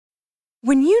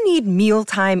When you need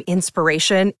mealtime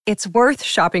inspiration, it's worth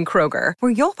shopping Kroger,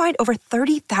 where you'll find over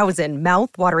 30,000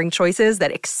 mouth-watering choices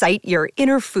that excite your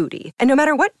inner foodie. And no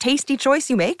matter what tasty choice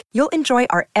you make, you'll enjoy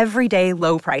our everyday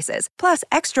low prices, plus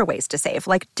extra ways to save,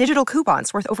 like digital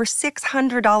coupons worth over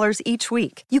 $600 each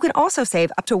week. You can also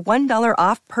save up to $1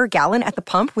 off per gallon at the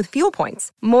pump with fuel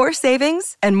points. More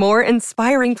savings and more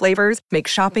inspiring flavors make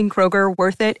shopping Kroger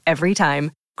worth it every time.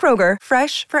 Kroger,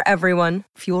 fresh for everyone.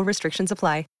 Fuel restrictions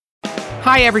apply.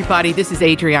 Hi, everybody. This is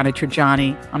Adriana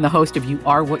Trajani. I'm the host of You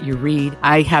Are What You Read.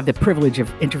 I have the privilege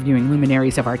of interviewing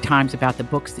luminaries of our times about the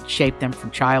books that shaped them from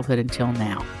childhood until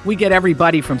now. We get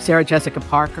everybody from Sarah Jessica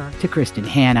Parker to Kristen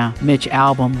Hanna, Mitch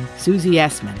Albom, Susie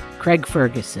Essman, Craig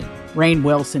Ferguson, Rainn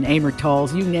Wilson, Amor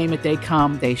Tolls, you name it, they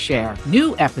come, they share.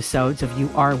 New episodes of You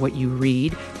Are What You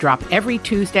Read drop every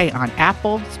Tuesday on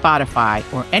Apple, Spotify,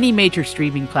 or any major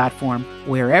streaming platform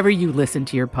wherever you listen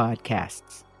to your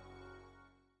podcasts.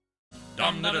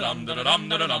 Dum da dum da dum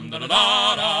da dum da da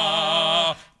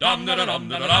da dum da dum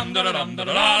da dum da dum da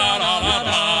da da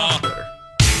da.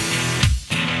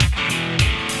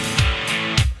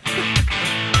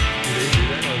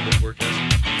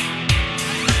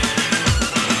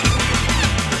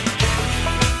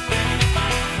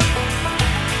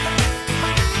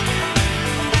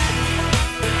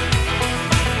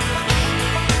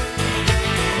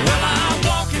 Well, I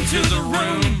walk into the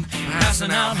room,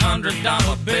 passing out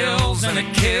 $100 bills, and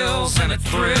it kills and it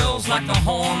thrills like the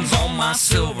horns on my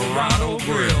Silverado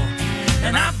grill.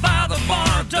 And I buy the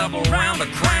bar a double round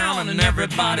of Crown, and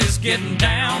everybody's getting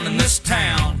down in this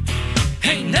town.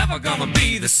 Ain't never gonna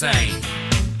be the same.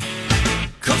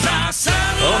 'Cause I said,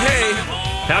 oh, hey,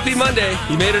 happy Monday.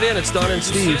 You made it in. It's Don and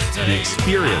Steve. The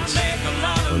Experience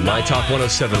on My Talk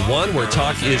 107.1, where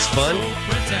talk is fun.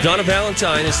 Donna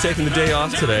Valentine is taking the day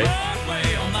off today.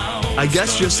 I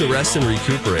guess just to rest and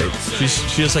recuperate.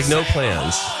 She has like no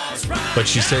plans, but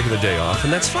she's taking the day off,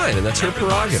 and that's fine, and that's her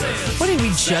prerogative. What, are we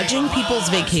judging people's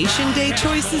vacation day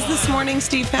choices this morning,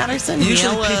 Steve Patterson?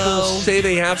 Usually people say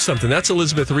they have something. That's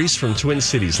Elizabeth Reese from Twin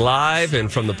Cities Live, and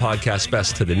from the podcast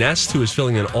Best to the Nest, who is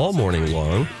filling in all morning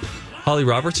long. Holly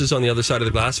Roberts is on the other side of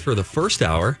the glass for the first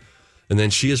hour, and then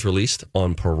she is released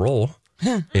on parole.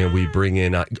 And we bring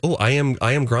in, I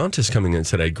am Grant is coming in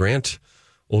today. Grant,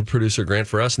 old producer Grant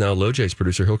for us, now LoJ's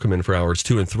producer. He'll come in for hours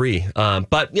 2 and 3.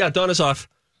 But yeah, Donna's off.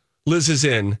 Liz is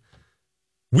in.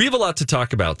 We have a lot to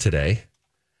talk about today.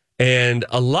 And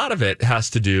a lot of it has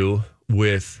to do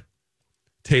with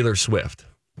Taylor Swift.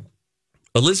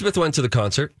 Elizabeth went to the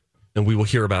concert, and we will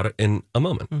hear about it in a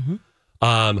moment.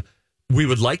 Mm-hmm. We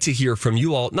would like to hear from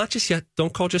you all, not just yet,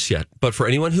 don't call just yet, but for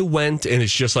anyone who went and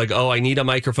it's just like, oh, I need a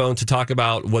microphone to talk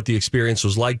about what the experience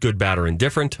was like, good, bad, or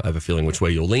indifferent. I have a feeling which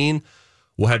way you'll lean.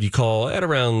 We'll have you call at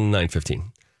around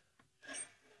 9:15.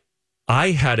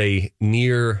 I had a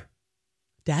near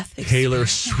death Taylor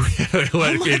Swift.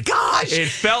 Oh my gosh. It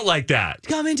felt like that.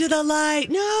 Come into the light.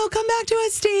 No, come back to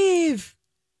us, Steve.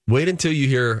 Wait until you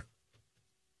hear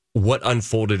what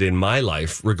unfolded in my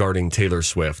life regarding Taylor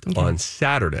Swift on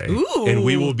Saturday. Ooh. And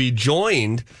we will be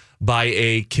joined by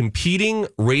a competing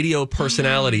radio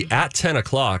personality at 10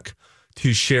 o'clock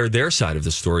to share their side of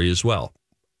the story as well.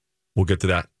 We'll get to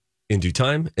that in due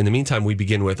time. In the meantime, we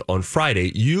begin with, on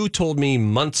Friday, you told me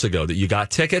months ago that you got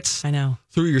tickets. I know.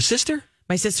 Through your sister?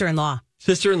 My sister-in-law.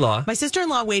 Sister-in-law. My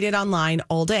sister-in-law waited online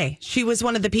all day. She was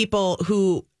one of the people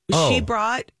who she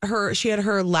had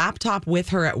her laptop with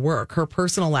her at work, her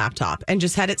personal laptop, and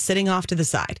just had it sitting off to the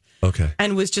side. Okay.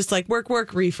 And was just like, work,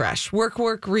 refresh, work,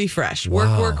 refresh,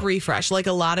 Wow. work, refresh. Like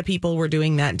a lot of people were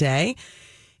doing that day.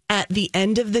 At the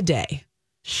end of the day,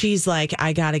 she's like,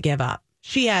 I got to give up.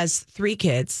 She has 3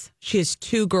 kids. She has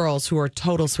 2 girls who are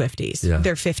total Swifties. Yeah.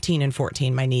 They're 15 and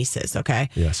 14, my nieces, okay?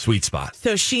 Yeah, sweet spot.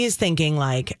 So she is thinking,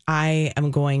 like, I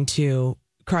am going to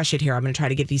crush it here. I'm going to try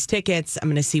to get these tickets. I'm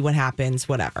going to see what happens,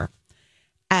 whatever.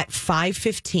 At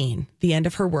 5:15, the end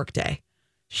of her workday,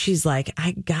 she's like,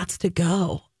 I got to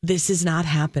go. This is not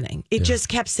happening. It just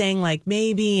kept saying, like,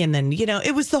 maybe. And then,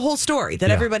 it was the whole story that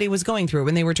everybody was going through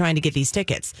when they were trying to get these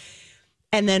tickets.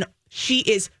 And then she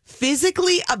is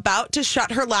physically about to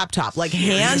shut her laptop, like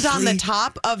hand on the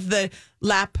top of the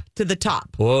lap to the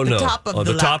top. Oh, no. Top of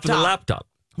the top of the laptop.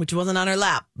 Which wasn't on her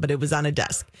lap, but it was on a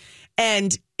desk.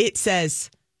 And it says,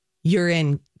 you're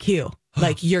in queue.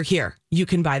 Like, you're here. You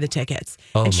can buy the tickets.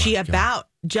 Oh, and she my God. about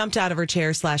jumped out of her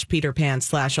chair / Peter Pan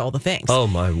 / all the things. Oh,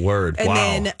 my word. And wow.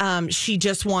 then she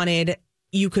just wanted,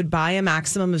 you could buy a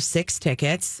maximum of 6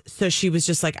 tickets. So she was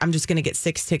just like, I'm just going to get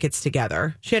 6 tickets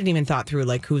together. She hadn't even thought through,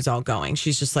 like, who's all going.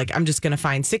 She's just like, I'm just going to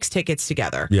find 6 tickets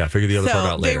together. Yeah, figure the other part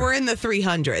out later. They were in the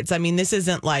 300s. I mean, this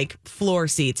isn't like floor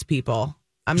seats, people.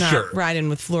 I'm not riding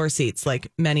with floor seats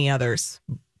like many others.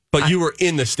 But you were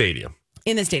in the stadium.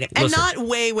 In the stadium. And not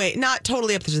not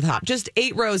totally up to the top, just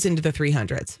 8 rows into the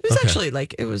 300s. It was actually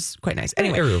it was quite nice.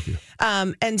 Anyway. Aerial view.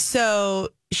 And so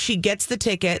she gets the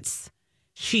tickets.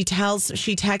 She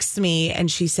texts me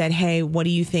and she said, hey, what do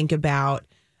you think about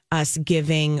us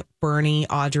giving Bernie,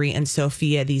 Audrey, and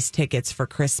Sophia these tickets for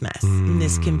Christmas? And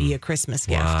this can be a Christmas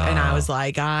gift. And I was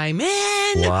like, I'm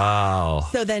in. Wow.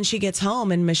 So then she gets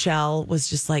home and Michelle was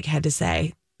just had to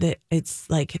say that it's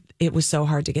it was so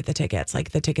hard to get the tickets.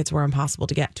 The tickets were impossible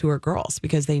to get to her girls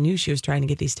because they knew she was trying to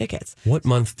get these tickets. What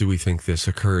month do we think this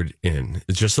occurred in?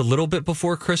 Just a little bit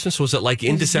before Christmas? Was it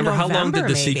in December? November, how long did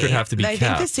the secret have to be kept? I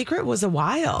think the secret was a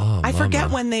while. Oh, I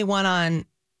forget when they went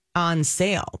on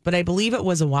sale, but I believe it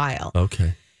was a while.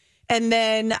 Okay. And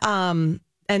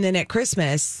then at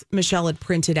Christmas, Michelle had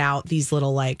printed out these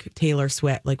little Taylor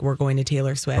Swift, we're going to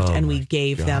Taylor Swift, and we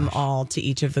gave them all to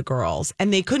each of the girls,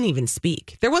 and they couldn't even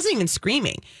speak. There wasn't even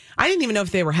screaming. I didn't even know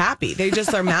if they were happy. They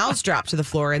just their mouths dropped to the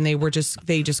floor, and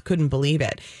they just couldn't believe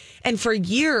it. And for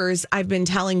years, I've been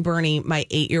telling Bernie, my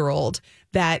 8-year-old,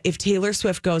 that if Taylor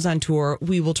Swift goes on tour,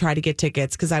 we will try to get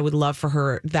tickets because I would love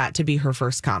for that to be her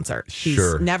first concert.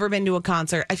 She's never been to a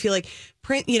concert. I feel like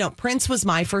Prince was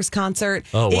my first concert.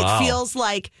 Oh, wow. It feels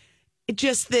like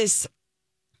just this.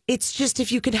 It's just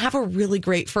if you could have a really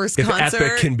great first concert.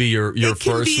 Epic can be your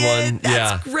first one.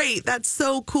 That's great. That's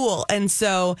so cool. And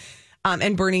so,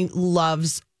 and Bernie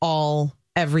loves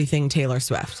everything Taylor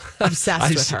Swift.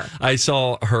 Obsessed with her. I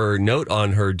saw her note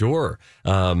on her door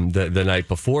the night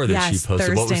before that she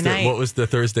posted. What was the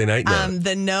Thursday night note?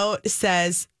 The note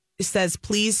says,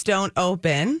 please don't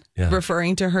open,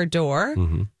 referring to her door,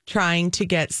 trying to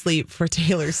get sleep for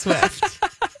Taylor Swift.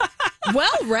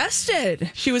 Well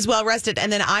rested. She was well rested.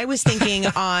 And then I was thinking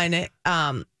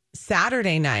on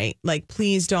Saturday night,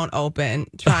 please don't open,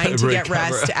 trying to get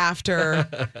rest after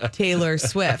Taylor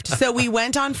Swift. So we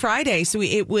went on Friday. So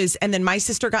and then my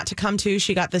sister got to come too.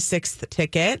 She got the 6th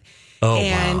ticket.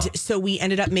 So we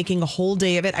ended up making a whole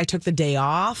day of it. I took the day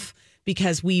off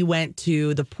because we went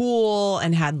to the pool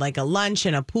and had a lunch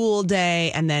and a pool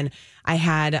day. And then I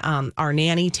had our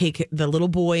nanny take the little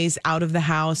boys out of the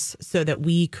house so that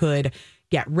we could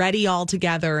get ready all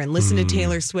together and listen to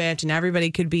Taylor Swift, and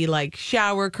everybody could be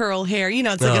shower, curl hair.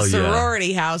 It's a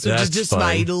sorority house, which is just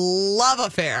my love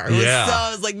affair. So I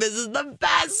was like, this is the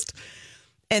best.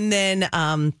 And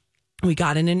then we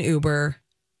got in an Uber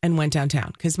and went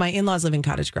downtown because my in-laws live in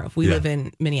Cottage Grove. We live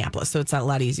in Minneapolis, so it's a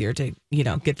lot easier to,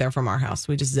 get there from our house.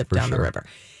 We just zipped down the river.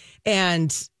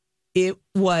 And it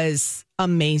was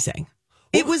amazing.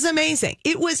 It was amazing.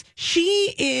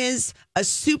 She is a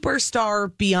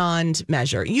superstar beyond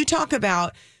measure. You talk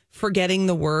about forgetting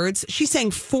the words. She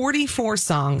sang 44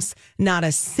 songs, not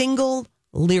a single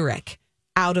lyric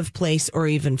out of place or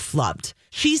even flubbed.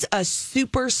 She's a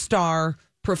superstar,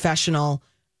 professional,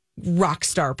 rock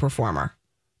star performer.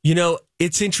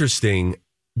 It's interesting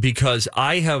because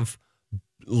I have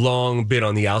long been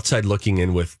on the outside looking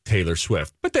in with Taylor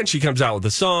Swift, but then she comes out with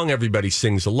a song, everybody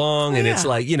sings along, and it's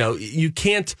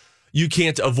you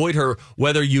can't avoid her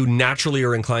whether you naturally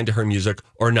are inclined to her music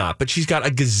or not. But she's got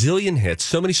a gazillion hits,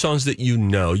 so many songs that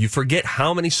you forget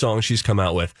how many songs she's come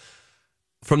out with.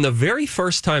 From the very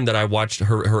first time that I watched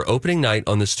her opening night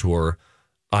on this tour,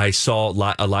 I saw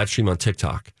a live stream on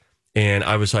TikTok, and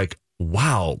I was like,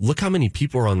 wow, look how many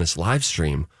people are on this live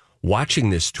stream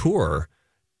watching this tour.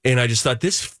 And I just thought,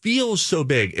 this feels so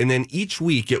big. And then each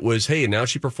week it was, hey, and now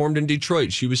she performed in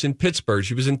Detroit. She was in Pittsburgh.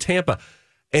 She was in Tampa.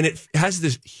 And it has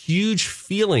this huge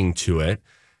feeling to it.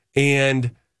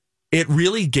 And it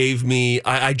really gave me,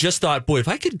 I just thought, boy, if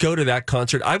I could go to that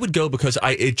concert, I would go because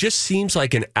it just seems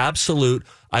like an absolute,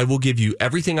 I will give you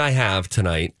everything I have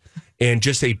tonight. And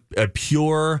just a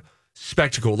pure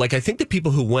spectacle. I think the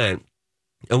people who went,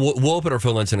 and we'll open our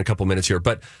phone lines in a couple minutes here,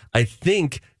 but I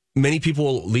think many people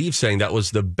will leave saying that was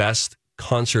the best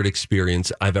concert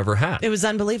experience I've ever had. It was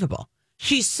unbelievable.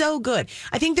 She's so good.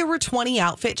 I think there were 20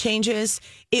 outfit changes.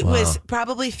 It was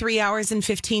probably 3 hours and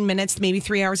 15 minutes, maybe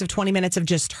 3 hours of 20 minutes of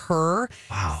just her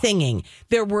singing.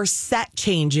 There were set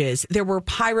changes. There were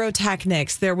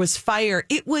pyrotechnics. There was fire.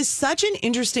 It was such an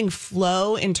interesting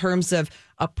flow in terms of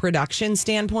a production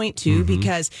standpoint too,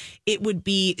 because it would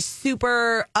be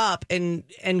super up and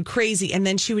crazy. And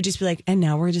then she would just be like, and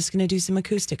now we're just going to do some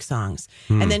acoustic songs.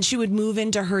 And then she would move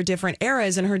into her different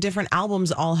eras, and her different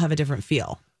albums all have a different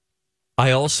feel.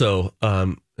 I also,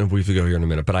 and we have to go here in a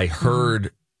minute, but I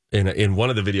heard in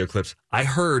one of the video clips, I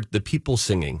heard the people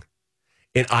singing.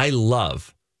 And I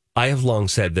have long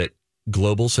said that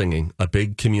global singing, a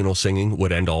big communal singing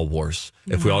would end all wars.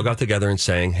 If we all got together and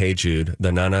sang, "Hey Jude,"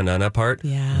 the na na na na part,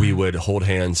 we would hold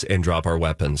hands and drop our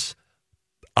weapons.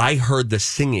 I heard the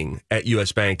singing at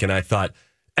US Bank and I thought,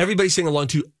 everybody sing along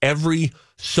to every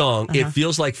song. It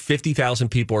feels like 50,000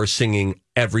 people are singing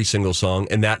every single song,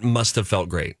 and that must have felt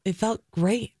great. It felt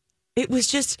great. It was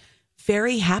just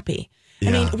very happy. I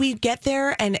mean, we get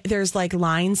there and there's like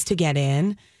lines to get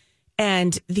in.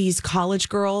 And these college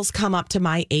girls come up to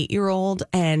my 8-year-old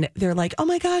and they're like, "Oh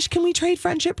my gosh, can we trade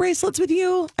friendship bracelets with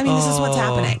you?" I mean, this is what's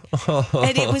happening.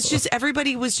 And it was just,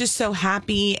 everybody was just so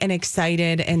happy and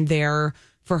excited and there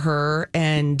for her.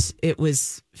 And it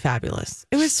was fabulous.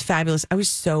 It was fabulous. I was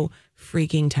so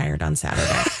freaking tired on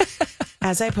Saturday.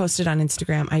 As I posted on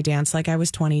Instagram, I danced like I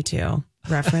was 22.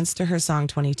 Reference to her song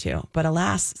 22. But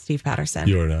alas, Steve Patterson.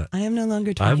 You are not. I am no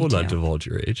longer 22. I will not divulge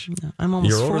your age. No, I'm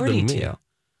almost You're 42. older than me.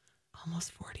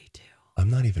 Almost 42. I'm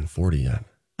not even 40 yet.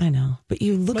 I know, but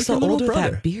you look Like so your little old with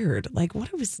brother. that beard. Like, what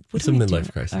It's are a we midlife doing?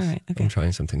 crisis. All right, okay. I'm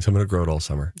trying some things. I'm going to grow it all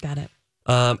summer. Got it.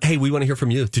 Hey, we want to hear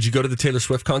from you. Did you go to the Taylor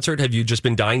Swift concert? Have you just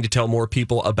been dying to tell more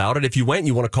people about it? If you went and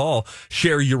you want to call,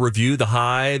 share your review, the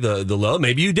high, the low.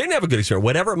 Maybe you didn't have a good experience.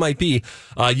 Whatever it might be,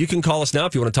 you can call us now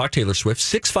if you want to talk Taylor Swift,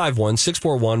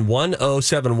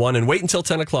 651-641-1071, and wait until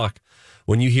 10 o'clock.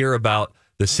 When you hear about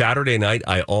the Saturday night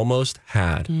I almost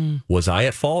had, was I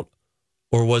at fault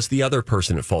or was the other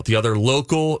person at fault? The other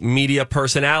local media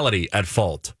personality at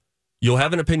fault? You'll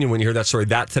have an opinion when you hear that story.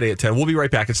 That today at 10. We'll be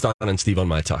right back. It's Donna and Steve on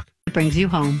My Talk. Brings you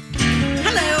home.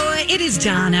 Hello, it is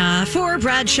Donna for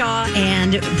Bradshaw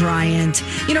and Bryant.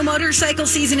 You know, motorcycle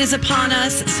season is upon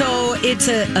us, so it's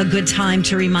a good time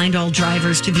to remind all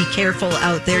drivers to be careful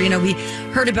out there. You know, we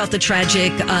heard about the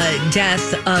tragic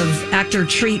death of actor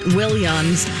Treat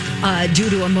Williams due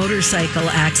to a motorcycle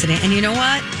accident. And you know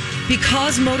what?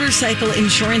 Because motorcycle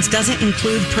insurance doesn't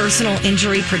include personal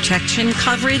injury protection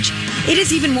coverage, it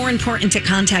is even more important to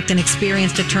contact an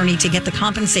experienced attorney to get the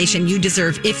compensation you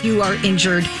deserve if you are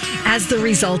injured as the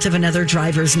result of another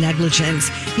driver's negligence.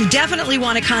 You definitely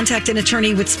want to contact an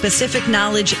attorney with specific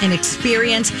knowledge and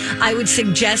experience. I would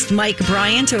suggest Mike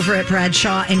Bryant over at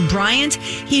Bradshaw and Bryant.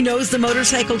 He knows the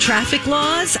motorcycle traffic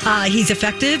laws. He's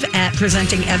effective at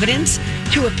presenting evidence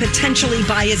to a potentially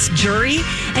biased jury.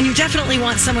 And you definitely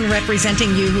want someone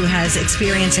representing you who has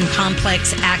experience in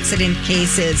complex accident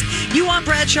cases. You want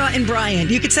Bradshaw and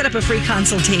Bryant. You could set up a free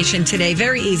consultation today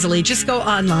very easily. Just go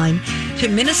online to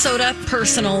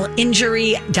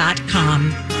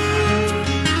minnesotapersonalinjury.com.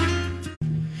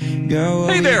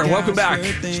 Hey there, welcome back.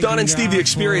 It's Don and Steve, The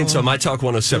Experience on My Talk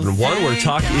 107.1, where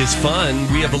talk is fun.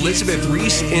 We have Elizabeth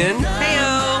Reese in.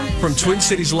 Heyo. From Twin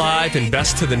Cities Live and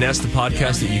Best to the Nest, the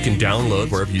podcast that you can download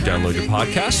wherever you download your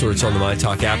podcasts, or it's on the My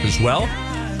Talk app as well.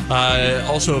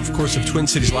 Also, of course, of Twin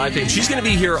Cities Live. And she's going to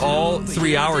be here all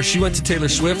 3 hours. She went to Taylor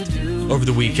Swift over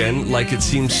the weekend, like it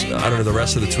seems, I don't know, the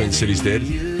rest of the Twin Cities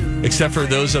did, except for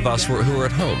those of us who are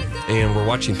at home. And we're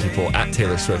watching people at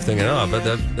Taylor Swift thinking, oh, but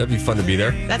that'd be fun to be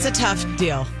there. That's a tough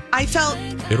deal. I felt...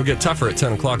 It'll get tougher at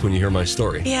 10 o'clock when you hear my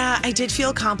story. Yeah, I did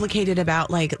feel complicated about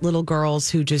like little girls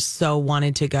who just so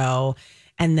wanted to go.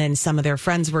 And then some of their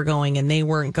friends were going and they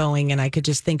weren't going. And I could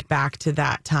just think back to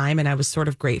that time. And I was sort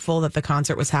of grateful that the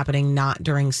concert was happening not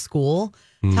during school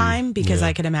time, because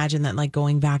I could imagine that like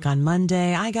going back on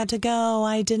Monday, I got to go.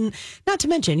 I didn't, not to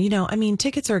mention, you know, I mean,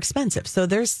 tickets are expensive. So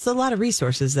there's a lot of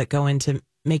resources that go into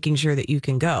making sure that you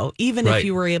can go, even if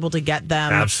you were able to get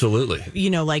them. Absolutely. You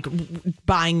know, like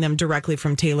buying them directly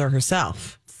from Taylor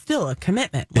herself. Still a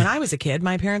commitment. When I was a kid,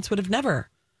 my parents would have never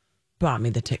bought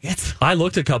me the tickets. I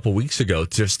looked a couple weeks ago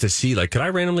just to see, like, could I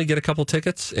randomly get a couple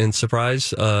tickets and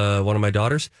surprise one of my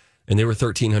daughters? And they were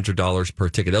 $1,300 per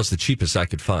ticket. That was the cheapest I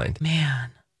could find.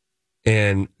 Man.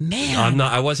 And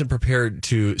I wasn't prepared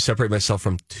to separate myself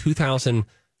from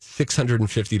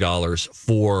 $2,650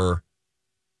 for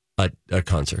a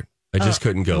concert. I just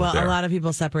couldn't go there. A lot of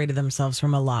people separated themselves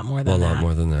from a lot more than that. A lot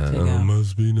more than that. Oh,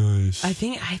 must be nice. I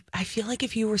think I feel like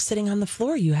if you were sitting on the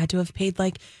floor, you had to have paid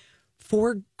like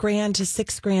 $4,000 to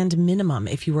 $6,000 minimum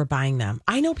if you were buying them.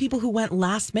 I know people who went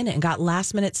last minute and got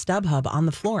last minute StubHub on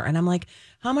the floor, and I'm like,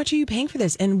 how much are you paying for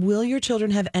this? And will your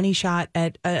children have any shot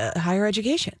at higher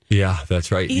education? Yeah, that's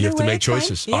right. Either you have to way, make it's fine.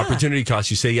 choices. Yeah. Opportunity cost.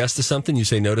 You say yes to something, you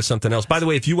say no to something else. By the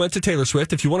way, if you went to Taylor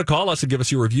Swift, if you want to call us and give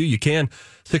us your review, you can.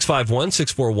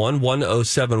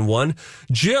 651-641-1071.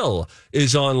 Jill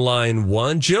is on line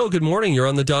 1. Jill, good morning. You're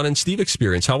on the Don and Steve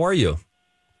Experience. How are you?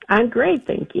 I'm great,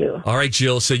 thank you. All right,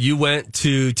 Jill. So you went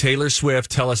to Taylor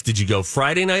Swift. Tell us, did you go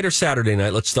Friday night or Saturday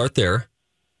night? Let's start there.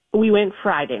 We went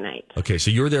Friday night. Okay,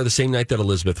 so you were there the same night that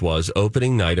Elizabeth was,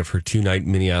 opening night of her 2-night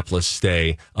Minneapolis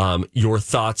stay. Your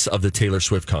thoughts of the Taylor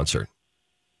Swift concert?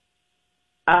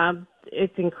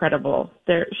 It's incredible.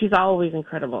 She's always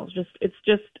incredible. It's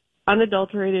just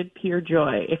unadulterated, pure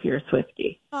joy if you're a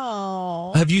Swiftie.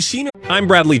 Oh. Have you seen her? I'm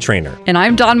Bradley Trainer. And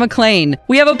I'm Don McClain.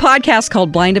 We have a podcast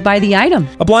called Blinded by the Item.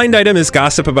 A blind item is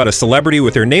gossip about a celebrity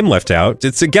with their name left out.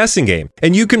 It's a guessing game,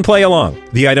 and you can play along.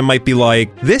 The item might be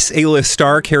like, this A-list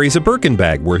star carries a Birkin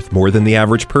bag worth more than the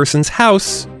average person's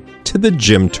house to the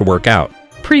gym to work out.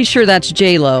 Pretty sure that's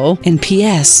J-Lo. And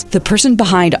P.S. the person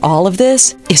behind all of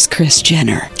this is Kris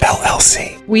Jenner,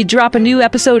 LLC. We drop a new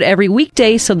episode every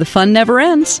weekday so the fun never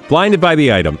ends. Blinded by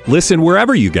the Item. Listen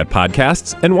wherever you get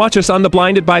podcasts and watch us on the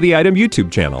Blinded by the Item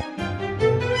YouTube channel.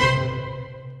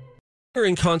 Her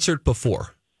in concert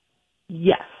before?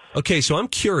 Yes. Okay, so I'm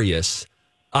curious.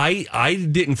 I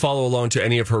didn't follow along to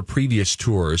any of her previous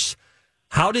tours.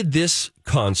 How did this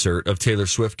concert of Taylor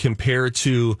Swift compare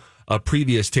to a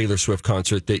previous Taylor Swift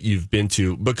concert that you've been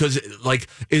to? Because, like,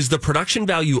 is the production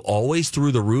value always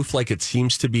through the roof like it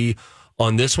seems to be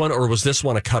on this one, or was this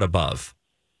one a cut above?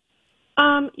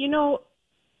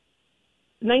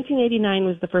 1989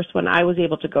 was the first one I was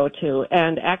able to go to,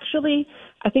 and actually,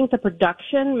 I think the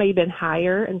production may have been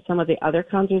higher in some of the other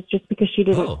concerts just because she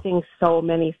didn't sing so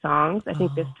many songs. I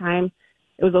think this time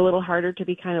it was a little harder to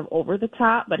be kind of over the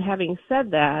top, but having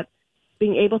said that,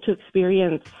 being able to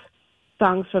experience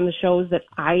songs from the shows that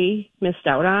I missed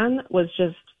out on was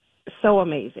just so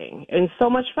amazing and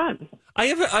so much fun. I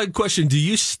have a question. Do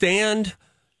you stand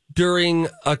during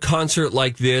a concert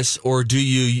like this, or do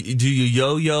you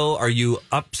yo-yo? Are you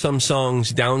up some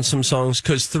songs, down some songs?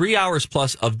 Because 3 hours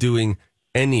plus of doing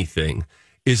anything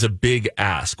is a big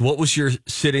ask. What was your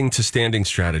sitting to standing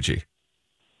strategy?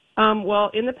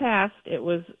 Well, in the past, it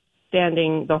was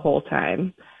standing the whole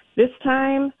time. This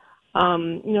time,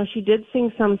 she did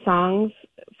sing some songs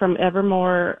from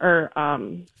Evermore or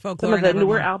Folklore some of the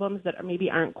Evermore. newer albums that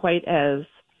maybe aren't quite as,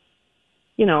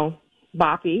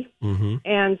 boppy. Mm-hmm.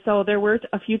 And so there were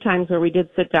a few times where we did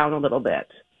sit down a little bit.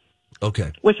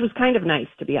 Okay. Which was kind of nice,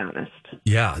 to be honest.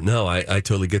 Yeah, no, I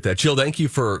totally get that. Jill, thank you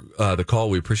for the call.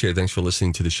 We appreciate it. Thanks for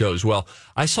listening to the show as well.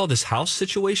 I saw this house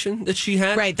situation that she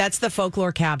had. Right, that's the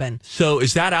folklore cabin. So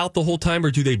is that out the whole time,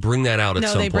 or do they bring that out at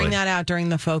some point? No, they bring that out during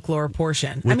the folklore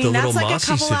portion. With the that's little like a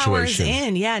mossy couple situation. hours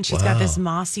in. Yeah, and she's got this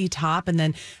mossy top, and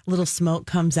then little smoke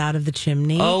comes out of the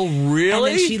chimney. Oh,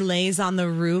 really? And then she lays on the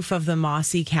roof of the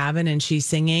mossy cabin, and she's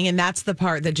singing. And that's the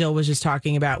part that Jill was just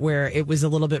talking about, where it was a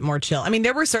little bit more chill. I mean,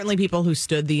 there were certainly people who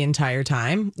stood the entire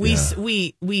time. We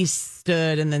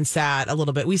stood and then sat a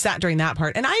little bit. We sat during that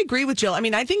part. And I agree with Jill. I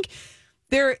mean, I think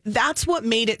that's what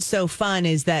made it so fun,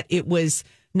 is that it was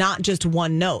not just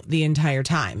one note the entire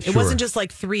time. It wasn't just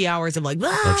like 3 hours of like,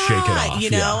 Let's shake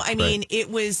it off. I mean, it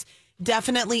was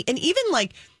definitely, and even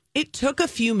like, it took a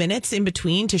few minutes in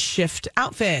between to shift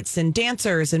outfits and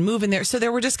dancers and move in there. So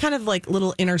there were just kind of like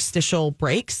little interstitial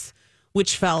breaks,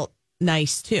 which felt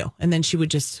nice too. And then she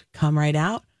would just come right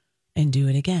out and do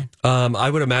it again. I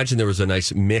would imagine there was a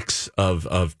nice mix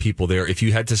of people there. If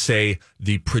you had to say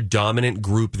the predominant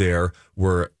group there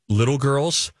were little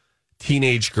girls,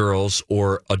 teenage girls,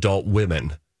 or adult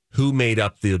women, who made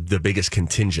up the biggest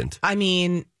contingent? I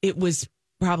mean, it was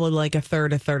probably like a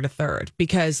third,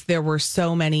 because there were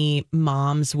so many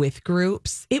moms with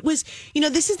groups. It was,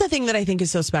 this is the thing that I think is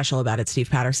so special about it,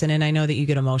 Steve Patterson. And I know that you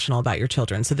get emotional about your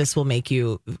children, so this will make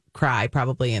you cry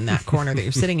probably in that corner that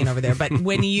you're sitting in over there. But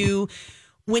when you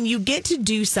get to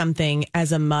do something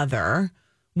as a mother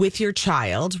with your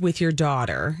child, with your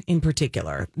daughter in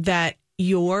particular, that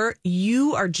you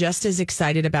are just as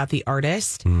excited about the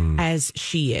artist as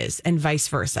she is, and vice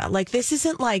versa. Like, this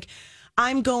isn't like,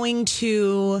 I'm going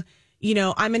to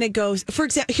go, for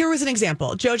example, here was an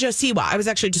example. JoJo Siwa. I was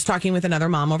actually just talking with another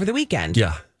mom over the weekend.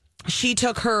 Yeah. She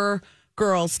took her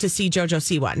girls to see JoJo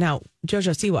Siwa. Now,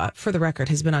 JoJo Siwa, for the record,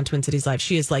 has been on Twin Cities Live.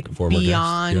 She is like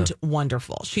beyond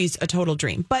wonderful. She's a total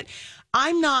dream. But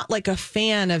I'm not like a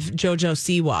fan of JoJo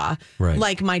Siwa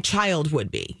like my child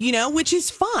would be, which is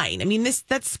fine. I mean,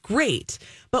 that's great.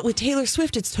 But with Taylor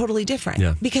Swift, it's totally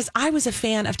different because I was a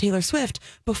fan of Taylor Swift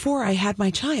before I had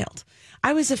my child.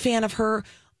 I was a fan of her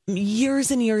years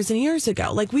and years and years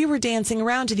ago. Like, we were dancing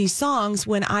around to these songs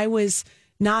when I was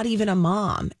not even a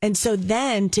mom. And so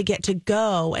then to get to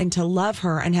go and to love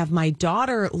her and have my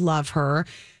daughter love her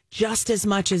just as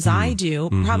much as I do,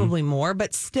 probably more,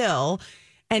 but still,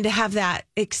 and to have that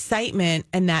excitement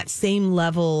and that same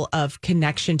level of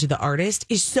connection to the artist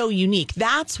is so unique.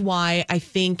 That's why I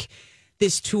think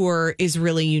this tour is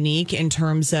really unique in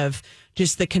terms of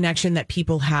just the connection that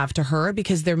people have to her,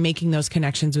 because they're making those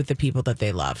connections with the people that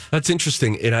they love. That's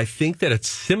interesting. And I think that it's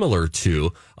similar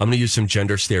to, I'm going to use some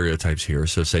gender stereotypes here,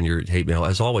 so send your hate mail,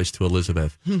 as always, to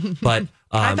Elizabeth. But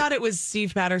I thought it was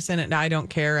Steve Patterson at I don't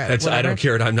care. At I don't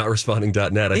care at I'm not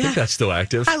responding.net. I think that's still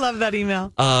active. I love that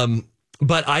email.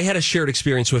 But I had a shared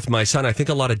experience with my son. I think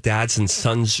a lot of dads and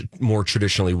sons more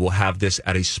traditionally will have this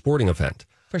at a sporting event.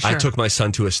 For sure. I took my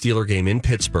son to a Steeler game in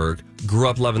Pittsburgh, grew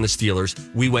up loving the Steelers.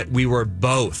 We were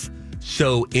both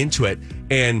so into it.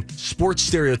 And sports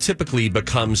stereotypically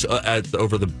becomes,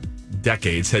 over the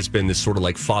decades, has been this sort of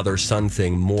like father-son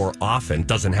thing more often.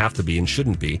 Doesn't have to be and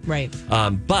shouldn't be. Right.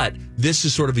 But this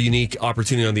is sort of a unique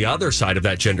opportunity on the other side of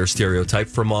that gender stereotype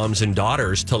for moms and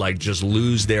daughters to like just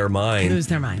lose their mind. Lose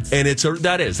their minds. And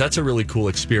that's a really cool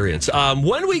experience.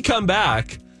 When we come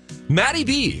back, Maddie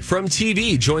B from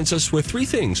TV joins us with 3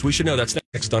 things we should know. That's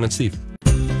next. Don and Steve.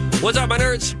 What's up, my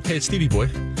nerds? Hey, it's Stevie Boy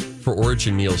for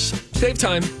Origin Meals. Save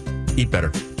time, eat better.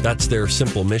 That's their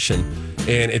simple mission.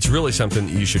 And it's really something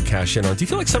that you should cash in on. Do you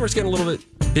feel like summer's getting a little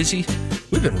bit busy?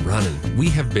 We've been running. We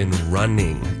have been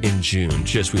running in June.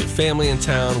 We have family in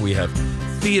town. We have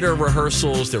theater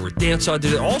rehearsals. There were dance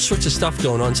auditions. All sorts of stuff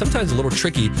going on. Sometimes a little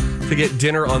tricky to get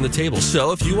dinner on the table.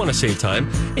 So if you want to save time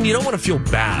and you don't want to feel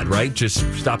bad, right?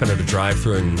 Just stopping at a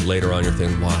drive-thru and later on you're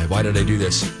thinking, why did I do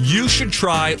this? You should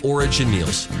try Origin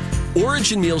Meals.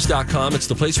 OriginMeals.com. It's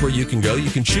the place where you can go. You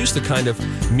can choose the kind of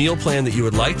meal plan that you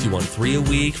would like. Do you want 3 a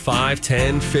week, 5,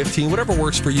 10, 15, whatever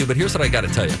works for you? But here's what I got to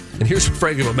tell you. And here's,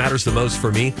 frankly, what matters the most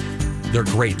for me. They're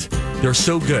great. They're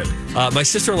so good. My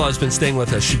sister-in-law has been staying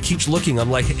with us. She keeps looking. I'm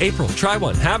like, April, try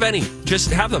one. Have any.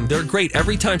 Just have them. They're great.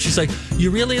 Every time she's like, you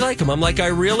really like them? I'm like, I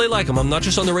really like them. I'm not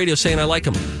just on the radio saying I like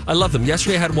them. I love them.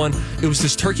 Yesterday I had one. It was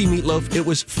this turkey meatloaf. It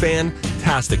was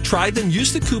fantastic. Try them.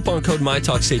 Use the coupon code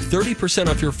MyTalk. Save 30%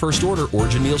 off your first order.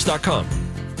 OriginMeals.com.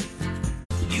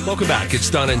 Welcome back. It's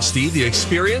Donna and Steve, The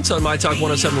Experience on MyTalk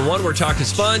 107.1, where talk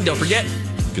is fun. Don't forget,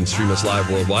 you can stream us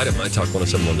live worldwide at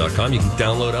mytalk1071.com. You can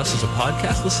download us as a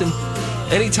podcast. Listen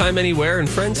anytime, anywhere. And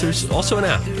friends, there's also an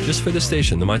app just for the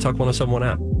station, the MyTalk 107.1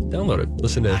 app. Download it.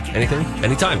 Listen to anything,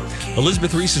 anytime.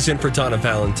 Elizabeth Reese is in for Donna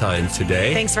Valentine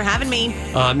today. Thanks for having me.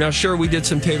 Now, sure, we did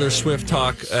some Taylor Swift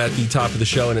talk at the top of the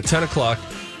show. And at 10 o'clock,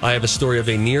 I have a story of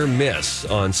a near miss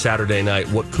on Saturday night.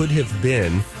 What could have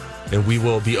been. And we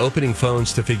will be opening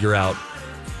phones to figure out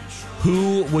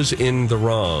who was in the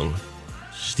wrong.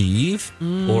 Steve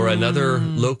or another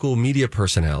local media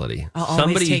personality. I'll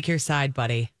always take your side,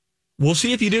 buddy. We'll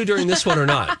see if you do during this one or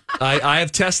not. I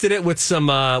have tested it with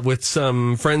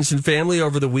some friends and family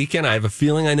over the weekend. I have a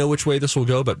feeling I know which way this will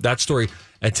go, but that story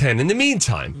at 10. In the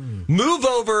meantime, move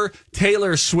over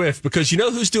Taylor Swift, because you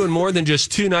know who's doing more than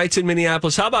just 2 nights in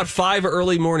Minneapolis? How about 5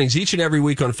 early mornings each and every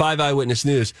week on 5 Eyewitness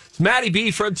News? It's Maddie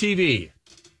B from TV.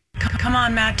 Come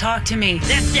on, Matt, talk to me.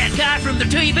 That's that guy from the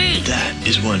TV. That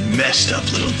is one messed up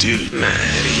little dude.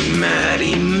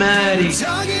 Maddie.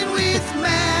 Talking with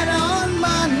Matt on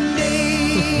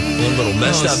Monday. One little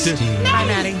messed up dude. Hi,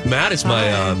 Maddie. Matt is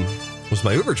was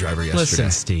my Uber driver yesterday.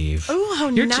 Listen, Steve. Oh, how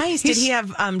nice. Did he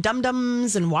have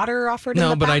Dum-Dums and water offered in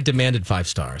the but back? I demanded 5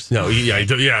 stars. No,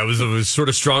 it was sort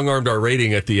of strong-armed our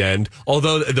rating at the end.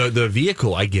 Although the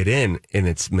vehicle, I get in, and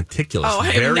it's meticulous,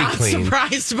 very I'm not clean.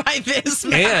 Surprised by this,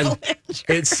 and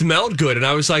it smelled good. And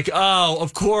I was like, oh,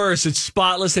 of course, it's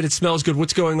spotless and it smells good.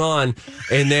 What's going on?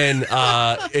 And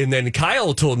then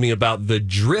Kyle told me about the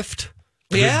Drift.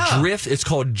 Drift. It's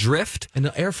called Drift.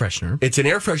 An air freshener. It's an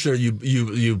air freshener.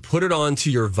 You put it onto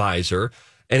your visor,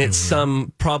 and it's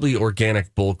some probably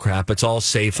organic bull crap. It's all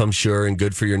safe, I'm sure, and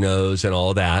good for your nose and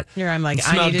all that. Here, I'm like,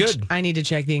 I need to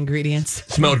check the ingredients.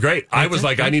 Smelled great. I was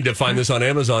like, I need to find this on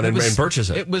Amazon and purchase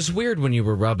it. It was weird when you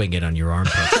were rubbing it on your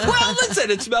armpit. Well, listen,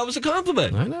 that was a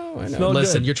compliment. I know.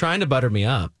 Listen, you're trying to butter me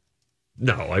up.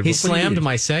 No, he slammed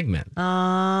my segment.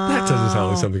 That doesn't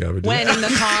sound like something I would do. When in the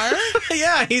car?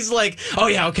 Yeah, he's like, oh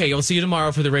yeah, okay, we'll see you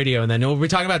tomorrow for the radio, and then we'll be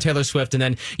talking about Taylor Swift, and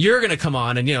then you're going to come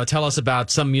on and tell us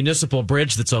about some municipal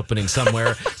bridge that's opening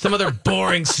somewhere, some other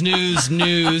boring snooze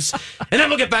news, and then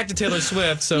we'll get back to Taylor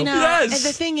Swift. So yes,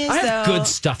 the thing is, I have good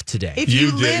stuff today. If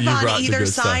you live on either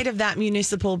side of that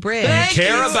municipal bridge, you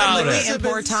care about it.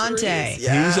 Importante.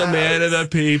 He's a man of the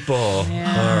people.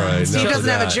 Yeah. All right, he doesn't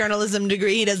have a journalism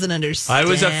degree. He doesn't understand. I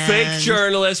was a fake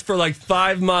journalist for like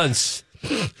 5 months.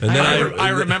 And then I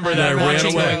remember that. I ran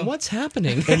away. Going, what's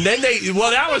happening? And then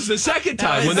that was the second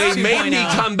time when they made me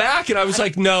come back, and I was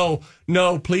like, no,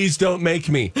 please don't make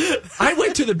me. I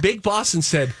went to the big boss and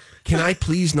said, can I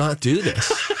please not do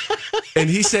this? And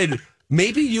he said,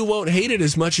 maybe you won't hate it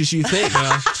as much as you think.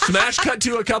 Smash cut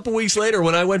to a couple weeks later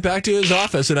when I went back to his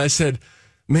office, and I said,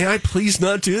 may I please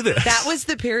not do this? That was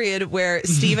the period where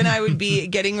Steve and I would be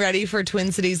getting ready for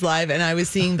Twin Cities Live, and I was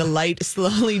seeing the light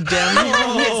slowly dim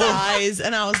in his eyes,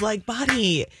 and I was like,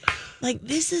 buddy, Like,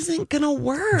 this isn't going to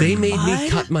work. They made me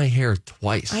cut my hair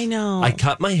twice. I know. I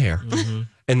cut my hair.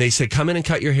 And they said, come in and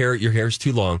cut your hair. Your hair's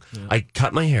too long. Yeah. I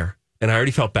cut my hair. And I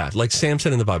already felt bad. Like Sam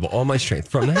said in the Bible, all my strength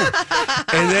from the head.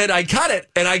 And then I cut it.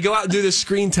 And I go out and do this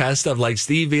screen test of like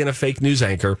Steve being a fake news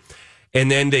anchor. And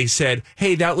then they said,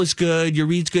 hey, that was good. Your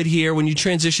read's good here. When you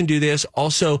transition, do this.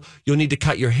 Also, you'll need to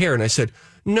cut your hair. And I said,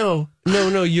 no,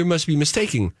 you must be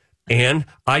mistaking. Anne,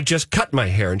 I just cut my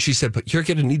hair. And she said, but you're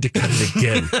going to need to cut it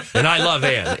again. And I love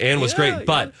Anne. Anne was great.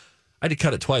 But I had to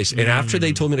cut it twice. And after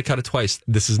they told me to cut it twice,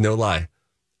 this is no lie.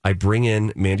 I bring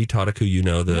in Mandy Toddick, who you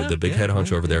know, the big head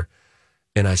honcho over there.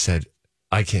 And I said,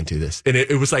 I can't do this. And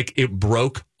it was like it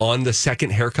broke on the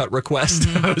second haircut request.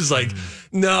 I was like,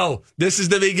 no, this is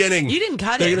the beginning. You didn't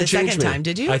cut it the second time,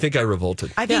 did you? I think I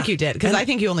revolted. I think you did, because I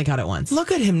think you only cut it once.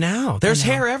 Look at him now. There's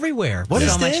hair everywhere. What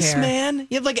is this, man?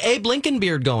 You have like Abe Lincoln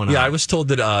beard going on. Yeah, I was told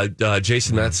that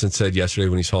Jason Matheson said yesterday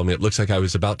when he saw me, it looks like I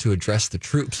was about to address the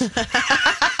troops.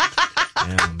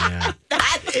 Oh, man.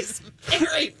 That is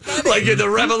very funny. Like in the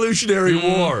Revolutionary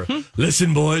War.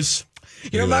 Listen, boys.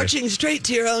 You're marching straight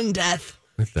to your own death.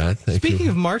 With that, Speaking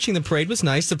of marching, the parade was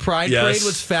nice. The Pride Parade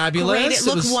was fabulous. Great. It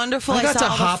looked wonderful. I got saw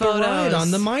to hop a ride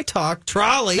on the My Talk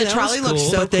trolley. The trolley looked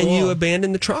so But then you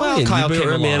abandoned the trolley. Well, and Kyle you came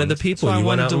were a along. man of the people. So you I went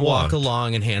wanted out to and walk walked.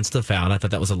 along and hand stuff out. I thought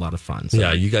that was a lot of fun. So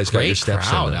yeah, you guys got your great steps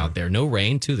crowd out there. No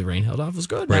rain, too. The rain held off. It was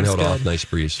good. Rain held off. Nice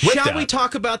breeze. Shall we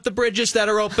talk about the bridges that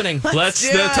are opening? Let's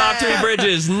the top 3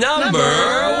 bridges. Number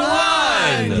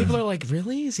 1. People are like,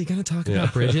 really? Is he going to talk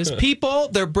about bridges? People,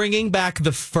 they're bringing back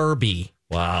the Furby.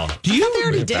 Wow. They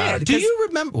already did. Do you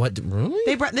remember? What?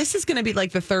 Really? This is going to be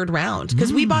like the 3rd round,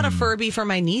 because we bought a Furby for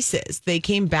my nieces. They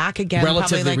came back again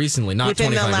relatively recently, not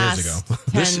within 25 the years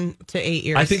last ago. 10 to 8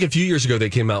 years. I think a few years ago they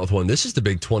came out with one. This is the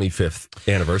big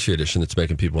 25th anniversary edition that's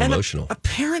making people emotional.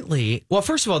 Apparently, well,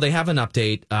 first of all, they have an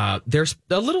update. There's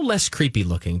a little less creepy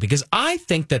looking, because I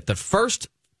think that the first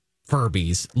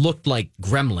Furbies looked like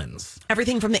gremlins.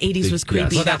 Everything from the 80s was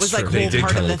creepy. Well, that was like true. whole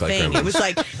part of the look like thing. gremlins. It was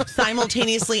like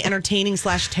simultaneously entertaining /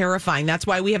 terrifying. That's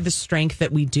why we have the strength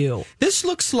that we do. This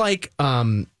looks like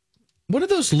what are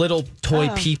those little toy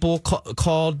people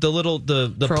called?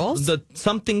 The Trolls? the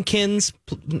somethingkins,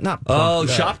 not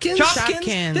Shopkins?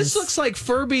 Shopkins. This looks like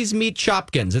Furbies meet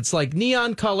Shopkins. It's like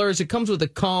neon colors. It comes with a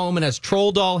comb and has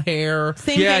troll doll hair.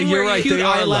 Same thing you're where right. Cute They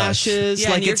are eyelashes. Yeah,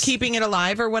 like and you're it's keeping it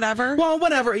alive or whatever. well,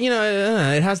 whatever. You know,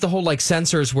 it has the whole like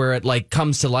sensors where it like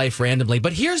comes to life randomly.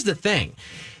 But here's the thing.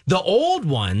 The old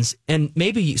ones, and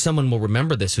maybe someone will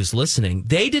remember this who's listening,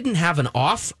 they didn't have an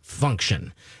off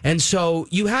function. And so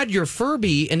you had your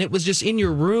Furby and it was just in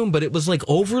your room, but it was like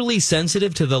overly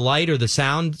sensitive to the light or the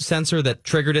sound sensor that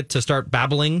triggered it to start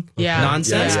babbling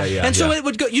nonsense. And so it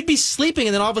would go, you'd be sleeping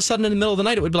and then all of a sudden in the middle of the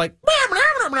night, it would be like,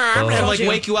 and like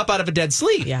wake you up out of a dead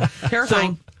sleep. Yeah,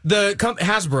 terrifying. So, the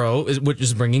Hasbro, which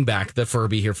is bringing back the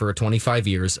Furby here for 25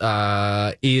 years,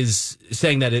 is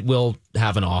saying that it will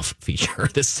have an off feature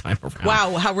this time around.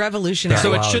 Wow, how revolutionary!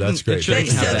 So it shouldn't. That's great. It shouldn't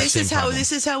have that same problem.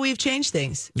 This is how we've changed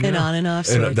things. An on and off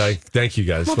switch. Thank you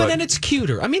guys. Well, but then it's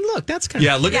cuter. I mean, look, that's kind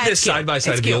of look at this side by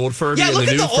side of the old Furby and the new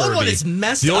Furby. Yeah, look at the old one. It's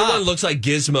messed up. The old one looks like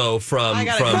Gizmo from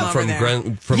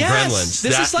Yes, Gremlins.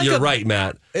 this is like you're right,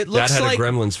 Matt. It looks that had like a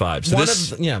Gremlins vibe. So one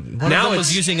this, of them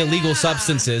was using illegal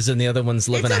substances, and the other one's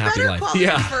living a happy life.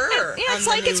 It's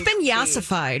like it's been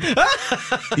yassified.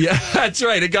 yeah, that's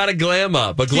right. It got a glam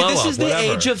up, a glow up. This is the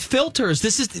age of filters.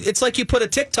 It's like you put a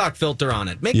TikTok filter on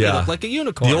it, make it look like a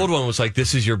unicorn. The old one was like,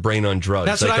 "This is your brain on drugs."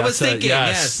 That's what I was thinking.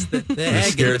 Yes, the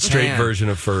scared straight version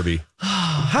of Furby.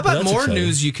 How about more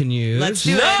news you can use? Let's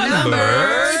do it.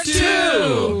 Number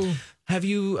 2. Have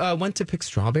you went to pick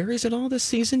strawberries at all this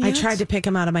season yet? I tried to pick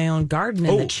them out of my own garden,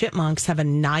 and the chipmunks have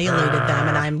annihilated them,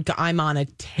 and I'm on a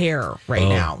tear right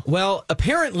now. Well,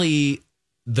 apparently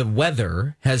the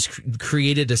weather has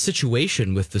created a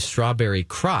situation with the strawberry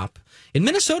crop. In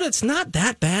Minnesota, it's not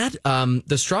that bad.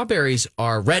 The strawberries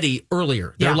are ready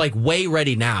earlier. They're like way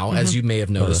ready now, as you may have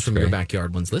noticed from your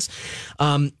backyard ones list.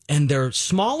 And they're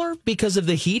smaller because of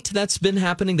the heat that's been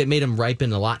happening. That made them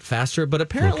ripen a lot faster. But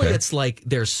apparently it's like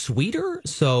they're sweeter.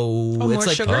 So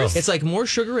it's like it's like more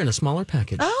sugar in a smaller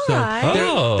package.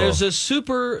 There's a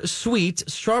super sweet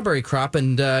strawberry crop.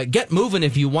 And get moving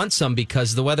if you want some,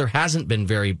 because the weather hasn't been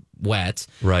very wet,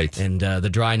 right? And the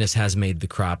dryness has made the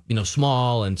crop,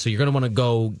 small, and so you're going to want to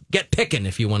go get picking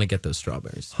if you want to get those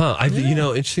strawberries.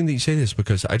 Interesting that you say this,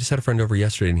 because I just had a friend over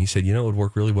yesterday, and he said, it would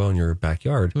work really well in your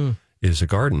backyard is a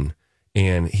garden.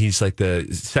 And he's like, the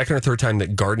second or third time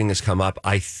that gardening has come up,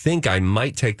 I think I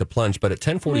might take the plunge. But at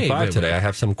 10:45 today, I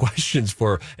have some questions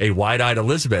for a wide-eyed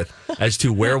Elizabeth as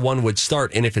to where one would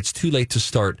start, and if it's too late to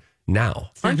start now.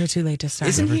 It's never too late to start.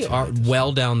 Isn't he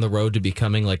well down the road to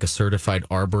becoming like a certified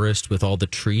arborist with all the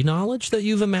tree knowledge that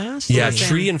you've amassed? Yeah,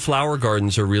 tree and flower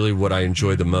gardens are really what I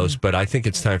enjoy the most, but I think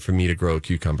it's time for me to grow a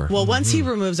cucumber. Well, once he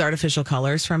removes artificial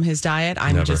colors from his diet,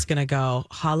 I'm just going to go,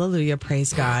 hallelujah,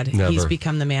 praise God. Never. He's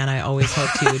become the man I always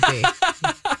hoped he would be.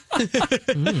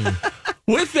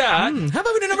 With that, how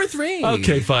about we do number 3?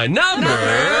 Okay, fine. Number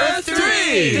 3.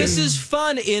 This is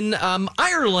fun. In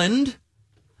Ireland,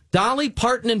 Dolly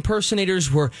Parton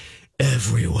impersonators were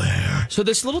everywhere. So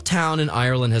this little town in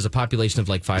Ireland has a population of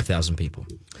like 5,000 people.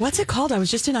 What's it called? I was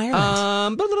just in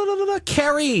Ireland.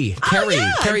 Kerry.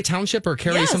 Kerry Township or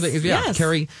Kerry something. Yeah, yes.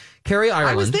 Kerry, Ireland.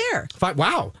 I was there.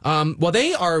 Wow. Well,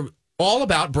 they are all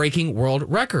about breaking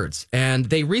world records. And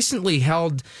they recently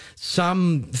held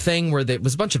something where there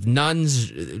was a bunch of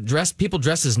nuns, people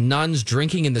dressed as nuns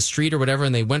drinking in the street or whatever,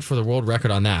 and they went for the world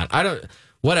record on that.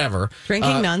 Whatever.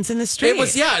 Drinking nuns in the street. It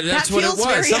was, that's what it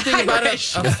was. Something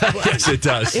Irish. about it. Yes, it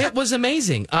does. It was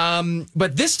amazing.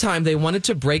 But this time they wanted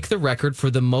to break the record for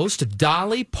the most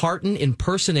Dolly Parton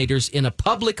impersonators in a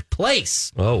public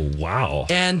place. Oh, wow.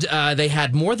 And they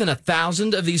had more than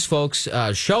 1,000 of these folks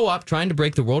show up trying to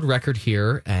break the world record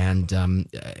here. And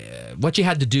what you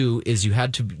had to do is you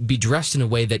had to be dressed in a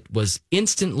way that was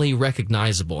instantly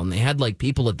recognizable. And they had like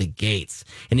people at the gates.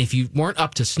 And if you weren't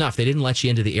up to snuff, they didn't let you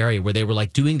into the area where they were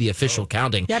like doing the official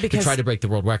counting to try to break the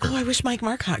world record. Oh, I wish Mike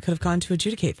Marcotte could have gone to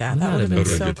adjudicate that. That would have been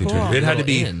so cool. It had to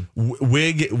be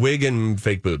wig and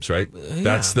fake boobs, right?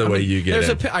 That's the way you get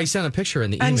it. I sent a picture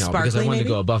in the email because I wanted to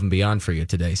go above and beyond for you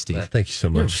today, Steve. Thank you so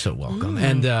much. You're so welcome.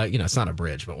 And, it's not a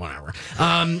bridge, but whatever.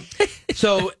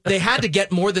 So they had to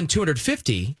get more than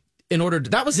 250 in order to,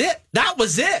 that was it.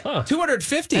 Huh.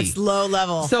 250. That's low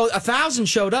level. So 1,000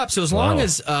 showed up. So as long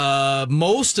as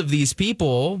most of these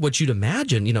people, which you'd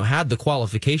imagine, had the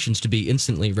qualifications to be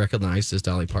instantly recognized as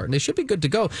Dolly Parton, they should be good to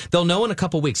go. They'll know in a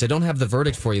couple weeks. I don't have the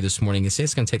verdict for you this morning. They say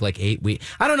it's going to take like 8 weeks.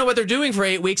 I don't know what they're doing for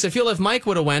 8 weeks. I feel if Mike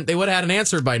would have went, they would have had an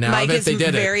answer by now. Mike is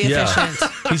very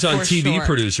efficient. He's on TV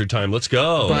producer time. Let's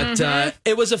go. But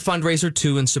it was a fundraiser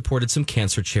too and supported some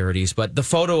cancer charities. But the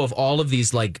photo of all of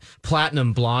these like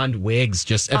platinum blonde wigs,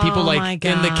 just people like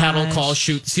in the cattle call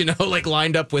shoots, like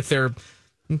lined up with their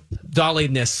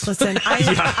dolliness. Listen,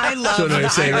 I love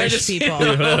the Irish people.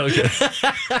 Dolliness.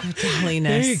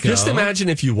 Just imagine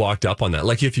if you walked up on that,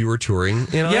 like if you were touring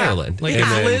in Ireland. Like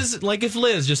if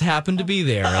Liz just happened to be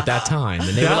there at that time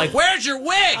and they were like, "Where's your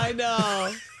wig?" I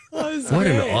know. What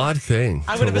an odd thing.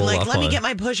 I would have been like, let me get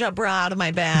my push-up bra out of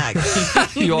my bag.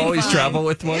 You always travel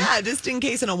with one? Yeah, just in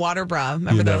case in a water bra.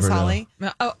 Remember those, Holly?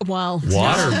 Oh, well.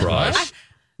 Water bras?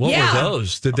 What were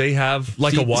those? Did they have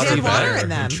like a water bag? Water in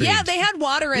them. Yeah, they had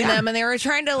water in them, and they were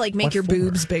trying to like make your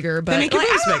boobs bigger. But they make your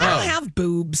boobs bigger. I don't have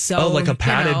boobs, so like a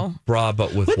padded bra,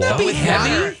 but with Wouldn't water. That be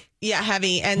heavy? Yeah,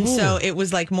 heavy, and so it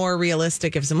was like more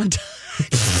realistic if someone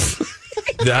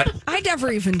That I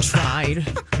never even tried.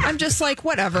 I'm just like,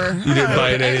 whatever. You didn't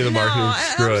buy in any of the marketing.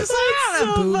 Screw it. I don't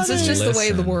have boobs. It's just the way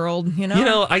of the world, You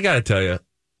know, I got to tell you,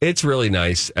 it's really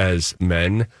nice as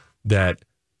men that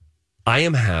I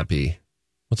am happy.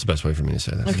 What's the best way for me to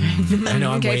say that? Okay. I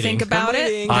know. I'm waiting. Think about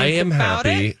it. I am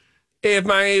happy. If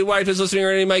my wife is listening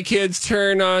or any of my kids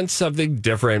turn on something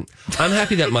different, I'm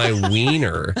happy that my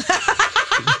wiener.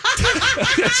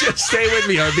 Just stay with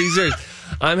me. I'm being serious.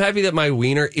 I'm happy that my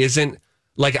wiener isn't.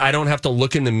 Like, I don't have to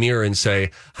look in the mirror and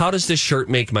say, how does this shirt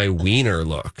make my wiener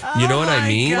look? You know what I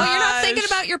mean? Well, you're not thinking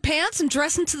about your pants and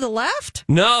dressing to the left?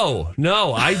 No.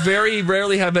 I very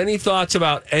rarely have any thoughts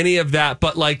about any of that.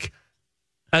 But, like,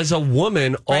 as a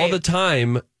woman, all the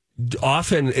time,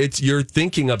 often you're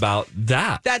thinking about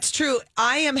that. That's true.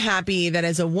 I am happy that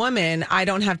as a woman, I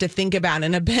don't have to think about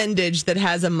an appendage that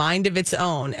has a mind of its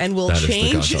own and will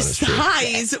change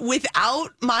size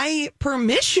without my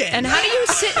permission. And how do you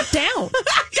sit down?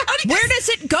 Where does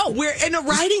it go? We're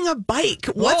riding a bike.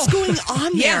 What's going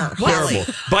on there? Terrible.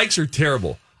 Bikes are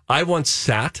terrible. I once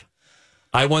had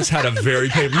a very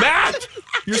painful... Matt!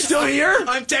 You're still here?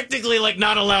 I'm technically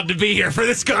not allowed to be here for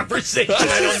this conversation.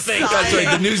 I don't think. That's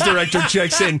right. The news director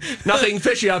checks in. Nothing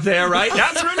fishy up there, right?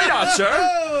 Absolutely not, sir.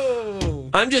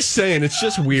 Oh. I'm just saying, it's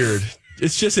just weird.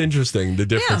 It's just interesting, the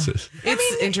differences. Yeah.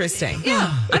 It's interesting.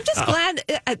 Yeah. I'm just glad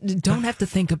I don't have to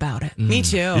think about it. Me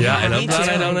too. Yeah, and I'm glad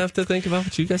I don't have to think about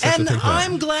what you guys have to think about.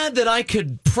 And I'm glad that I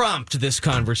could prompt this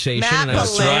conversation. Matt and I'm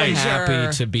so Belanger.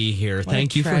 happy to be here.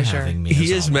 Thank you for having me.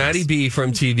 He is Matty B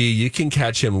from TV. You can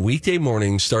catch him weekday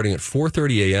mornings starting at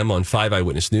 4:30 a.m. on 5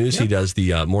 Eyewitness News. He does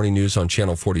the morning news on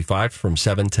Channel 45 from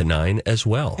 7 to 9 as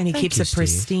well. And he keeps a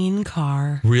pristine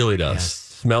car. Really does.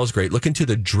 Smells great. Look into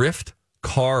the Drift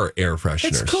car air fresheners.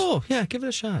 It's cool. Yeah, give it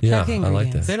a shot. Yeah, I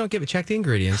like that. They don't give it. Check the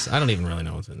ingredients. I don't even really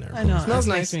know what's in there. I know. It smells It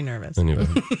nice. makes me nervous. Anyway,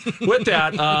 with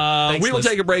that, we will Liz.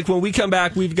 take a break. When we come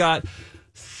back, we've got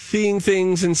seeing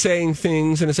things and saying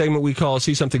things in a segment we call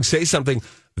See Something, Say Something.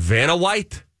 Vanna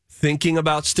White thinking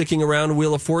about sticking around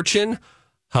Wheel of Fortune.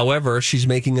 However, she's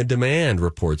making a demand,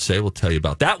 reports say. We'll tell you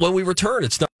about that when we return.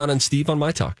 It's Donna and Steve on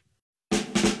My Talk.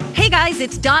 Hey guys,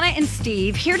 it's Donna and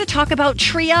Steve here to talk about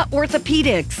Tria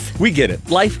Orthopedics. We get it.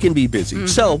 Life can be busy.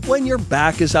 So when your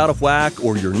back is out of whack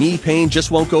or your knee pain just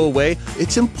won't go away,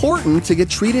 it's important to get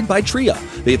treated by Tria.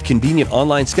 They have convenient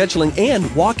online scheduling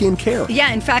and walk-in care.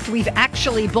 Yeah, in fact, we've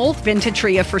actually both been to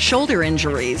Tria for shoulder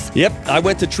injuries. Yep, I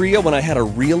went to Tria when I had a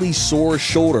really sore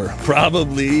shoulder,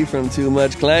 probably from too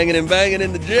much clanging and banging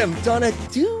in the gym. Donna,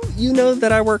 do you know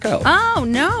that I work out? Oh,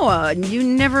 no, you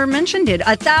never mentioned it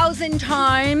 1,000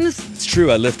 times. It's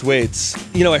true, I lift weights.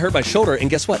 You know, I hurt my shoulder, and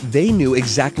guess what? They knew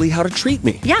exactly how to treat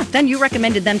me. Yeah, then you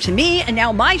recommended them to me, and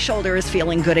now my shoulder is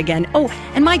feeling good again. Oh,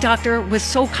 and my doctor was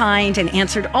so kind and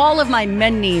answered all of my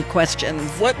many questions.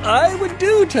 What I would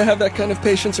do to have that kind of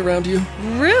patience around you.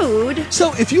 Rude.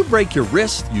 So if you break your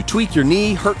wrist, you tweak your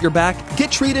knee, hurt your back,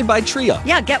 get treated by Tria.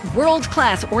 Yeah, get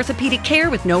world-class orthopedic care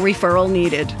with no referral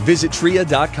needed. Visit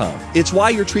Tria.com. It's why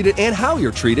you're treated and how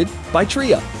you're treated by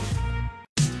Tria.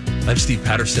 I'm Steve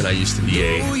Patterson. I used to be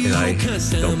and I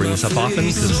don't bring this up often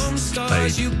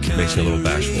because it makes me a little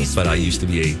bashful, but I used to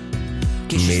be a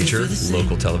major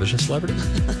local television celebrity.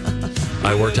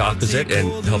 I worked opposite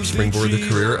and helped springboard the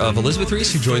career of Elizabeth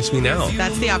Reese, who joins me now.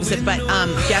 That's the opposite. But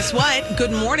guess what?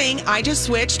 Good morning. I just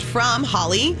switched from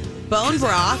Holly bone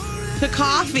broth to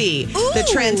coffee. Ooh. The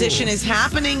transition is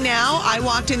happening now. I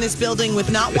walked in this building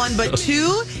with not one but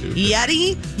two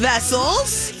Yeti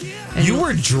vessels. You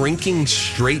were drinking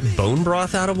straight bone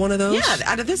broth out of one of those? Yeah,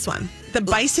 out of this one. The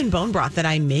bison bone broth that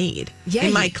I made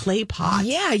in my clay pot.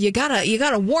 Yeah, you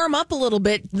gotta warm up a little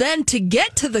bit then to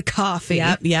get to the coffee.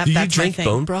 Yep. Do you that's drink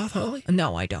bone broth, Holly?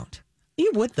 No, I don't.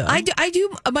 You would though. I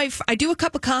do a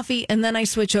cup of coffee and then I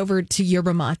switch over to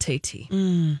yerba mate tea.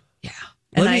 Yeah.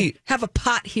 And I have a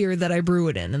pot here that I brew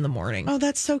it in the morning. Oh,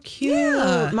 that's so cute.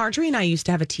 Yeah. Marjorie and I used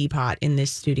to have a teapot in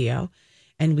this studio,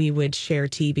 and we would share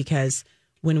tea because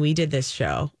when we did this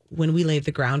show, when we laid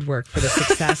the groundwork for the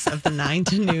success of the 9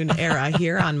 to noon era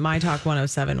here on My Talk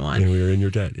 107.1. And we were in your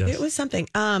debt, yes. It was something.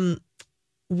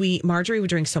 Marjorie would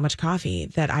drink so much coffee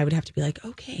that I would have to be like,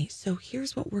 okay, so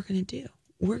here's what we're going to do.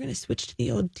 We're going to switch to the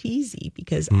old teasy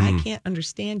because I can't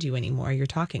understand you anymore. You're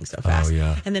talking so fast. Oh,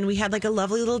 yeah. And then we had like a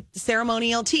lovely little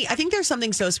ceremonial tea. I think there's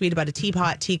something so sweet about a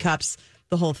teapot, teacups,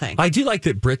 the whole thing. I do like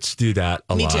that Brits do that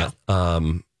a lot. Me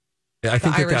too. I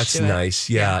think Irish that's do it. nice.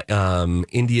 Yeah.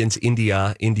 Indians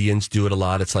do it a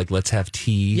lot. It's like, let's have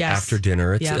tea after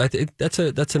dinner. That's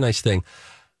a nice thing.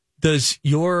 Does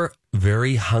your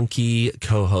very hunky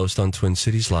co-host on Twin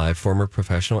Cities Live, former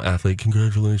professional athlete,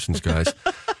 congratulations, guys.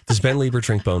 Does Ben Lieber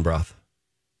drink bone broth?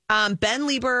 Ben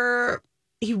Lieber,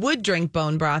 he would drink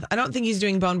bone broth. I don't think he's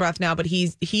doing bone broth now, but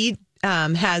he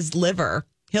has liver.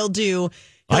 He'll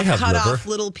cut off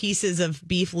little pieces of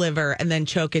beef liver and then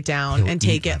choke it down and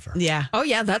take it. Liver. Yeah. Oh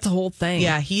yeah, that's a whole thing.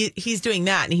 Yeah, he's doing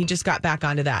that, and he just got back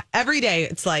onto that. Every day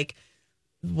it's like,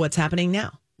 what's happening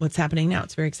now? What's happening now?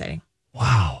 It's very exciting.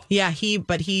 Wow. Yeah, he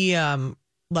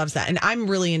loves that. And I'm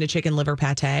really into chicken liver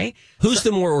pate. Who's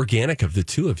the more organic of the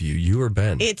two of you, you or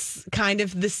Ben? It's kind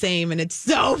of the same, and it's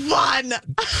so fun.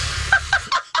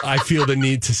 I feel the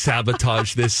need to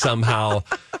sabotage this somehow.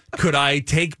 Could I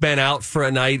take Ben out for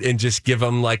a night and just give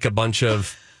him like a bunch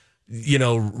of,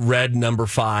 red number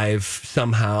 5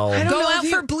 somehow? Go out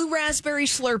for blue raspberry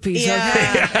Slurpees.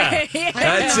 Yeah. Okay?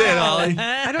 That's it, Ollie.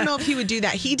 I don't know if he would do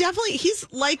that. He's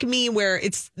like me where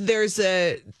there's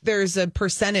a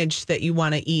percentage that you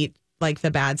want to eat, like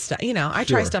the bad stuff. I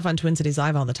try stuff on Twin Cities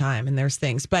Live all the time, and there's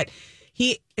things, but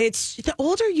it's the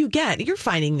older you get, you're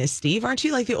finding this, Steve, aren't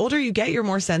you? Like the older you get, you're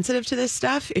more sensitive to this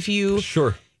stuff. If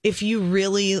you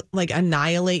really like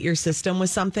annihilate your system with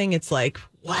something, it's like,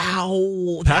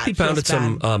 wow. Pappy pounded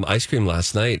some ice cream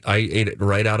last night. I ate it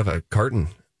right out of a carton.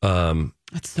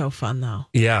 That's so fun, though.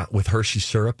 Yeah, with Hershey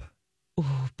syrup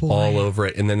all over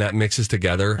it. And then that mixes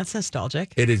together. That's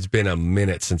nostalgic. It has been a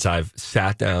minute since I've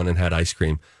sat down and had ice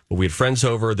cream. But we had friends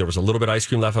over. There was a little bit of ice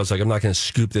cream left. I was like, I'm not going to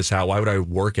scoop this out. Why would I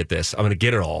work at this? I'm going to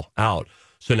get it all out.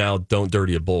 So now don't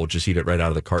dirty a bowl. Just eat it right out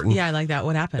of the carton. Yeah, I like that.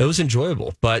 What happened? It was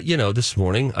enjoyable. But, this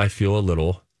morning I feel a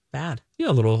little... bad. Yeah,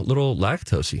 a little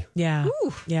lactosey. Yeah.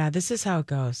 Ooh. Yeah, this is how it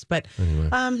goes. But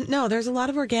anyway. no, there's a lot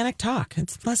of organic talk.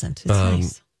 It's pleasant. It's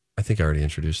nice. I think I already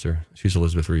introduced her. She's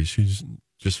Elizabeth Reese. She's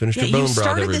just finished her bone broth, everybody. You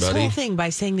started this whole thing by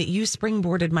saying that you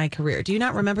springboarded my career. Do you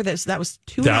not remember this? That was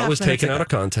 2.5 minutes That was taken ago. out of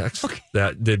context. Okay.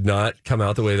 That did not come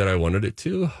out the way that I wanted it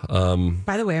to.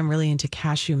 By the way, I'm really into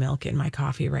cashew milk in my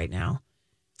coffee right now.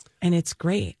 And it's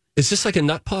great. Is this like a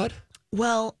nut pod?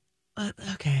 Well,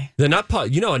 okay. The nut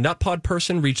pod, a nut pod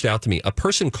person reached out to me. A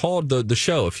person called the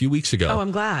show a few weeks ago. Oh,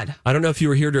 I'm glad. I don't know if you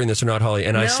were here during this or not, Holly.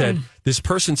 And I said, this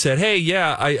person said, hey,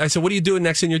 yeah. I said, what are you doing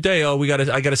next in your day? Oh,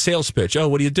 I got a sales pitch. Oh,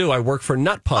 what do you do? I work for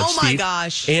Nut Pod, Steve. Oh, my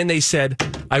gosh. And they said,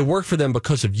 I work for them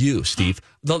because of you, Steve.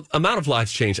 The amount of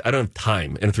lives changed. I don't have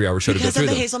time in a 3-hour show to go through them. Because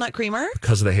of the hazelnut creamer?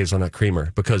 Because of the hazelnut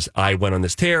creamer. Because I went on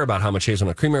this tear about how much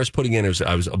hazelnut creamer I was putting in.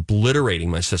 I was obliterating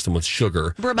my system with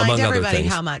sugar. Remind everybody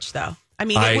how much, though. I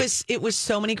mean, it was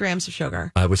so many grams of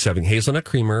sugar. I was having hazelnut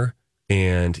creamer,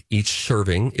 and each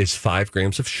serving is 5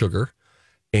 grams of sugar.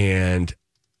 And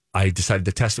I decided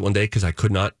to test it one day because I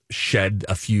could not shed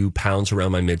a few pounds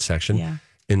around my midsection. Yeah.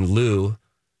 And Lou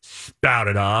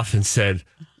spouted off and said,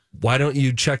 why don't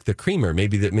you check the creamer?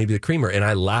 Maybe the creamer. And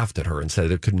I laughed at her and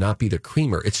said, it could not be the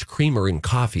creamer. It's creamer in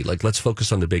coffee. Like, let's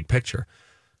focus on the big picture.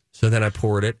 So then I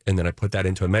poured it, and then I put that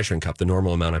into a measuring cup, the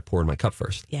normal amount I pour in my cup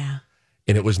first. Yeah.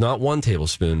 And it was not 1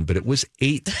 tablespoon, but it was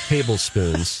 8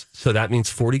 tablespoons. So that means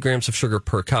 40 grams of sugar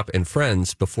per cup. And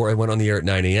friends, before I went on the air at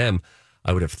 9 a.m.,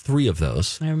 I would have 3 of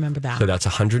those. I remember that. So that's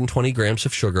 120 grams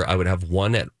of sugar. I would have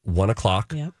 1 at 1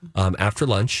 o'clock after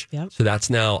lunch. Yep. So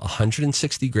that's now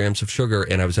 160 grams of sugar.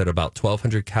 And I was at about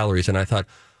 1,200 calories. And I thought,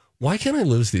 why can't I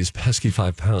lose these pesky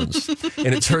 5 pounds?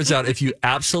 And it turns out if you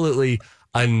absolutely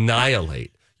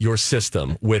annihilate your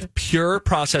system with pure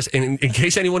processed, and in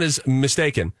case anyone is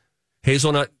mistaken,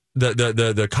 hazelnut,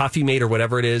 the coffee mate or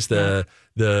whatever it is, the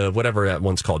whatever that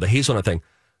one's called, the hazelnut thing,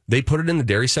 they put it in the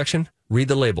dairy section. Read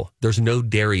the label. There's no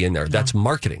dairy in there. No. That's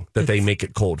marketing that they make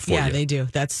it cold for you. Yeah, they do.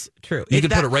 That's true. You can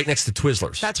put it right next to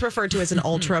Twizzlers. That's referred to as an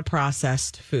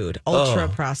ultra-processed food.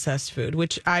 Ultra-processed food,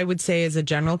 which I would say is a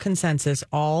general consensus.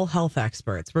 All health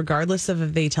experts, regardless of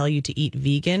if they tell you to eat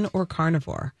vegan or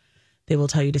carnivore, they will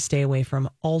tell you to stay away from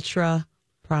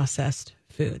ultra-processed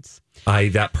foods.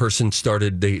 That person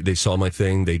started, they saw my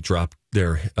thing, they dropped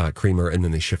their creamer, and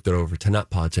then they shifted over to Nut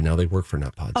Pods, and now they work for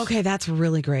Nut Pods. Okay, that's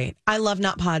really great. I love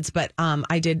Nut Pods, but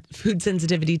I did food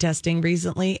sensitivity testing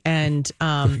recently, and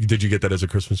did you get that as a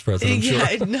Christmas present? I'm yeah,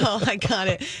 sure. No, I got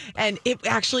it, and it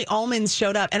actually almonds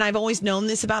showed up, and I've always known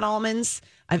this about almonds.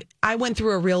 I went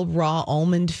through a real raw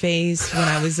almond phase when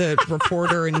I was a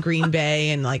reporter in Green Bay,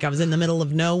 and I was in the middle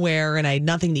of nowhere, and I had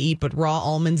nothing to eat but raw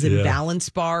almonds and balance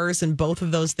bars, and both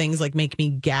of those things make me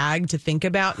gag to think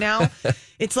about now.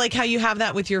 It's like how you have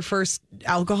that with your first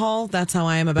alcohol. That's how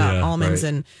I am about almonds,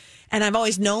 right. And I've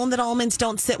always known that almonds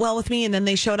don't sit well with me, and then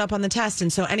they showed up on the test.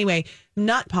 And so anyway,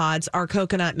 Nut Pods are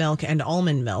coconut milk and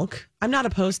almond milk. I'm not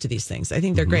opposed to these things. I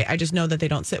think they're great. I just know that they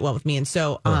don't sit well with me. And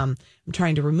so I'm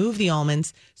trying to remove the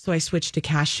almonds. So I switched to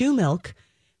cashew milk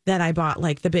that I bought,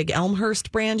 the big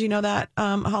Elmhurst brand. You know that,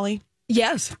 Holly?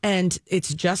 Yes. And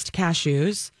it's just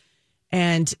cashews.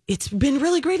 And it's been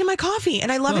really great in my coffee.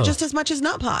 And I love it just as much as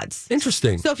Nut Pods.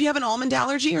 Interesting. So if you have an almond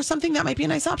allergy or something, that might be a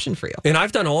nice option for you. And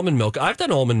I've done almond milk. I've done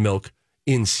almond milk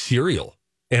in cereal.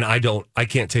 And I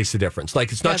can't taste the difference.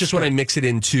 It's not just when I mix it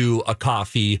into a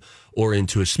coffee or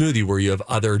into a smoothie where you have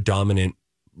other dominant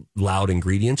loud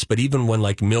ingredients. But even when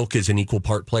milk is an equal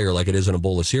part player like it is in a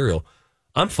bowl of cereal,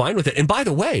 I'm fine with it. And by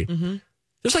the way,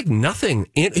 there's nothing.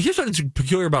 Here's what's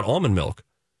peculiar about almond milk.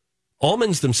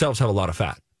 Almonds themselves have a lot of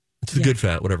fat. It's the good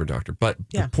fat, whatever, doctor. But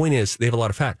the point is, they have a lot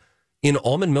of fat. In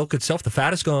almond milk itself, the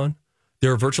fat is gone.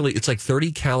 There are it's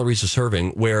 30 calories a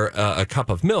serving, where a cup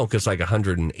of milk is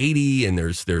 180, and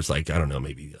there's I don't know,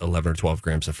 maybe 11 or 12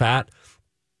 grams of fat.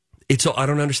 I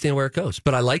don't understand where it goes,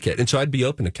 but I like it. And so I'd be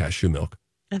open to cashew milk.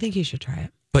 I think you should try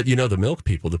it. But the milk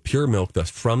people, the pure milk, the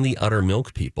from the udder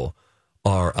milk people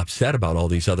are upset about all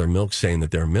these other milks saying that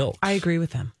they're milk. I agree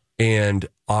with them. And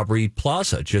Aubrey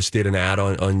Plaza just did an ad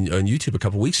on YouTube a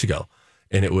couple weeks ago,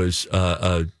 and it was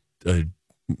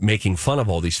making fun of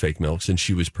all these fake milks, and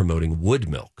she was promoting wood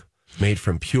milk made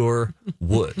from pure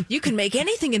wood. You can make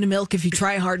anything into milk if you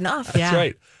try hard enough. That's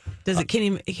right.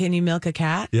 Can you milk a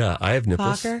cat? Yeah, I have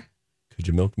nipples. Fokker? Could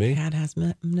you milk me? Cat has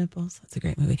nipples. That's a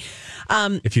great movie.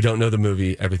 If you don't know the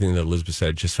movie, everything that Elizabeth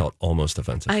said just felt almost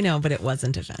offensive. I know, but it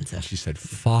wasn't offensive. She said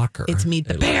Fokker. It's Meet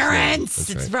the Parents.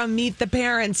 It's from Meet the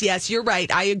Parents. Yes, you're right.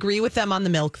 I agree with them on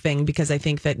the milk thing because I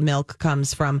think that milk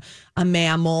comes from a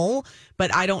mammal,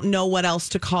 but I don't know what else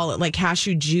to call it.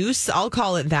 Cashew juice. I'll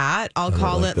call it that. I'll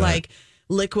call it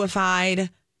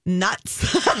liquefied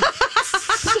nuts.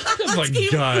 Oh my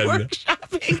God.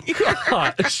 Workshopping.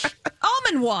 Gosh.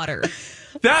 Almond water.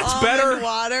 That's better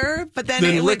water, but then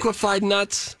than liquefied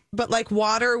nuts. But like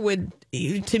water would,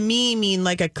 to me, mean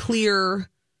like a clear.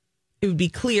 It would be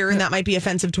clear, and that might be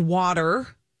offensive to water.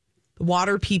 The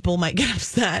water people might get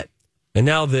upset. And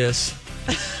now this.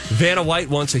 Vanna White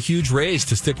wants a huge raise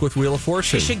to stick with Wheel of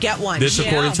Fortune. She should get one. This,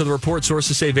 according to the report,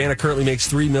 sources say Vanna currently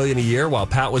makes $3 million a year, while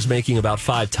Pat was making about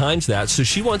 5 times that. So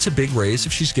she wants a big raise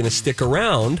if she's going to stick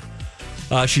around.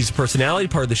 She's a personality,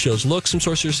 part of the show's look. Some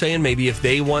sources are saying maybe if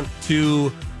they want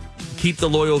to keep the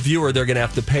loyal viewer, they're going to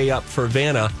have to pay up for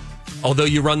Vanna. Although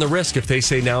you run the risk if they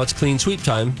say now it's clean sweep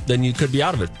time, then you could be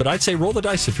out of it. But I'd say roll the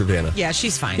dice if you're Vanna. Yeah,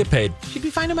 she's fine. Get paid. She'd be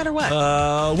fine no matter what.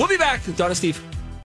 We'll be back. Donna Steve.